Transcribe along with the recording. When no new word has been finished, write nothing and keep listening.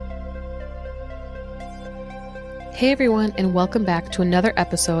Hey everyone, and welcome back to another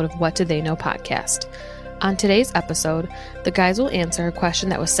episode of What Do They Know podcast. On today's episode, the guys will answer a question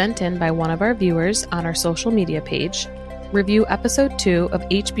that was sent in by one of our viewers on our social media page, review episode 2 of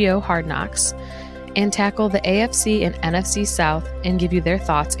HBO Hard Knocks, and tackle the AFC and NFC South and give you their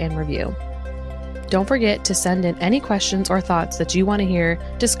thoughts and review. Don't forget to send in any questions or thoughts that you want to hear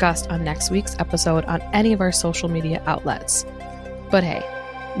discussed on next week's episode on any of our social media outlets. But hey,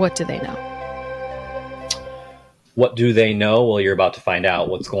 what do they know? What do they know? Well, you're about to find out.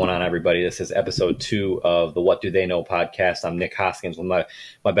 What's going on, everybody? This is episode 2 of the What Do They Know podcast. I'm Nick Hoskins with my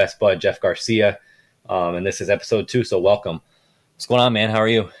best bud, Jeff Garcia. And this is episode 2, so welcome. What's going on, man? How are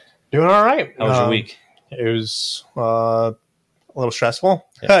you? Doing all right. How was your week? It was a little stressful.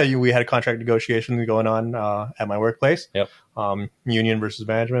 Yeah. We had contract negotiations going on at my workplace. Yep. Union versus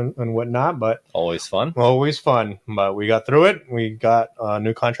management and whatnot, but Always fun. But we got through it. We got a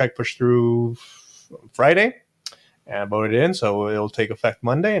new contract pushed through Friday and voted in, so it'll take effect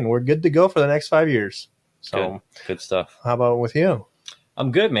Monday, and we're good to go for the next 5 years. So good stuff. How about with you?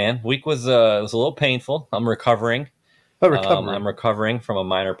 I'm good, man. Week was it was a little painful. I'm recovering. I'm recovering from a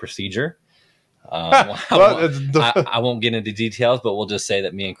minor procedure. I won't get into details, but we'll just say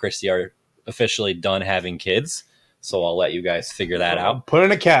that me and Christy are officially done having kids. So I'll let you guys figure that out. Put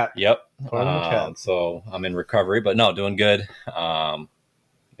in a cap. Yep. Put in a cap. So I'm in recovery, but no, doing good.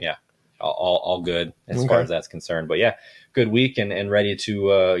 Yeah, all good as far as that's concerned. But yeah, good week and ready to,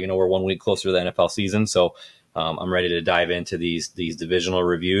 we're 1 week closer to the NFL season. So I'm ready to dive into these divisional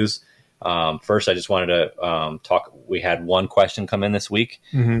reviews. First, I just wanted to talk. We had one question come in this week,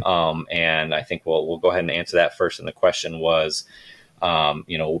 and I think we'll go ahead and answer that first. And the question was, what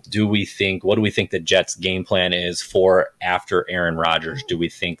do we think the Jets' game plan is for after Aaron Rodgers? Do we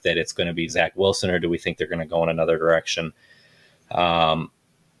think that it's going to be Zach Wilson, or do we think they're going to go in another direction?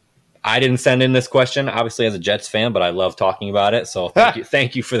 I didn't send in this question, obviously, as a Jets fan, but I love talking about it. So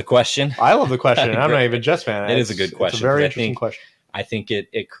thank you for the question. I love the question. I'm not even a Jets fan. It is a good question. It's a very interesting question. I think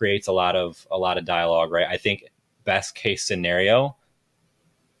it creates a lot of dialogue, right? I think best case scenario,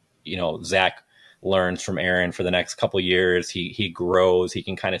 Zach learns from Aaron for the next couple of years. He grows. He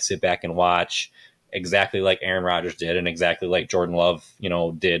can kind of sit back and watch, exactly like Aaron Rodgers did, and exactly like Jordan Love,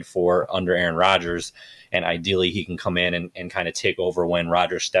 did for under Aaron Rodgers. And ideally, he can come in and kind of take over when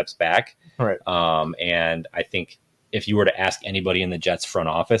Rodgers steps back. Right. And I think if you were to ask anybody in the Jets front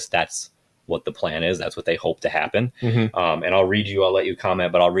office, that's what the plan is. That's what they hope to happen. And I'll let you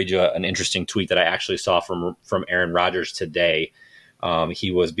comment, but I'll read you an interesting tweet that I actually saw from Aaron Rodgers today.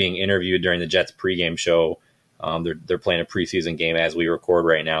 He was being interviewed during the Jets pregame show. They're playing a preseason game as we record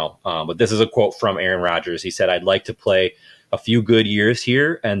right now. But this is a quote from Aaron Rodgers. He said, "I'd like to play a few good years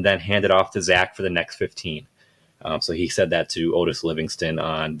here and then hand it off to Zach for the next 15. So he said that to Otis Livingston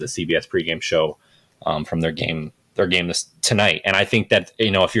on the CBS pregame show from their game tonight. And I think that,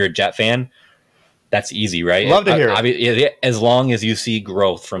 if you're a Jet fan, that's easy, right? Love to hear it. As long as you see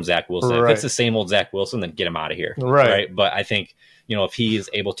growth from Zach Wilson. Right. If it's the same old Zach Wilson, then get him out of here. Right. But I think, if he is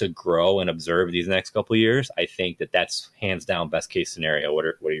able to grow and observe these next couple of years, I think that's hands down best case scenario. What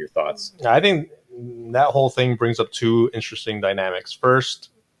are your thoughts? I think that whole thing brings up two interesting dynamics.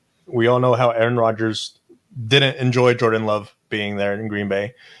 First, we all know how Aaron Rodgers didn't enjoy Jordan Love being there in Green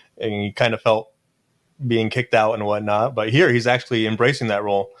Bay, and he kind of felt being kicked out and whatnot. But here, he's actually embracing that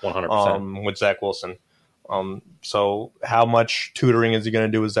role 100% with Zach Wilson. So how much tutoring is he going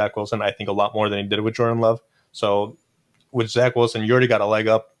to do with Zach Wilson? I think a lot more than he did with Jordan Love. So with Zach Wilson, you already got a leg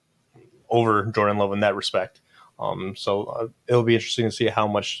up over Jordan Love in that respect. It'll be interesting to see how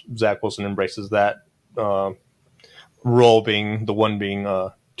much Zach Wilson embraces that role, being the one being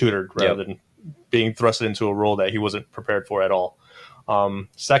tutored rather than being thrusted into a role that he wasn't prepared for at all.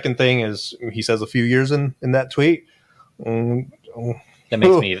 Second thing is, he says a few years in that tweet. That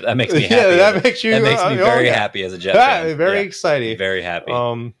makes me happy. Yeah, that makes me very happy as a Jet fan. Very excited. Very happy.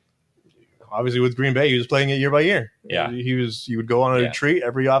 Obviously with Green Bay, he was playing it year by year. Yeah. He would go on a retreat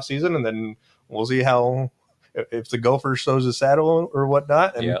every offseason, and then we'll see how if the gopher shows his saddle or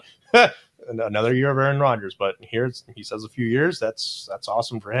whatnot. And another year of Aaron Rodgers. But here he says a few years. That's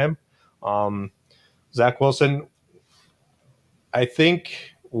awesome for him. Zach Wilson, I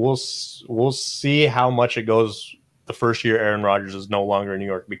think we'll see how much it goes the first year Aaron Rodgers is no longer in New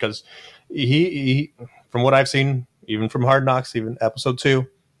York, because he from what I've seen, even from Hard Knocks, even episode 2.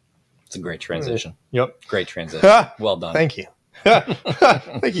 It's a great transition. Yep. Great transition. Well done. Thank you.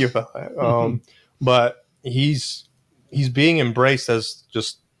 Thank you. But he's being embraced as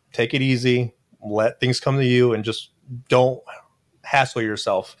just take it easy, let things come to you, and just don't hassle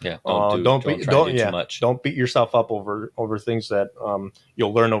yourself. Yeah. Don't beat yourself up over things that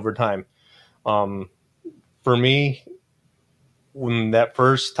you'll learn over time. for me, when that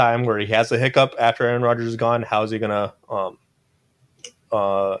first time where he has a hiccup after Aaron Rodgers is gone, how is he going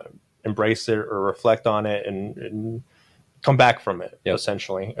to embrace it or reflect on it and come back from it,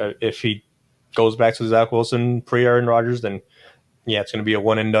 essentially? If he goes back to Zach Wilson pre-Aaron Rodgers, then, yeah, it's going to be a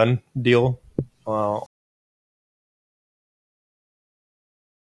one-and-done deal.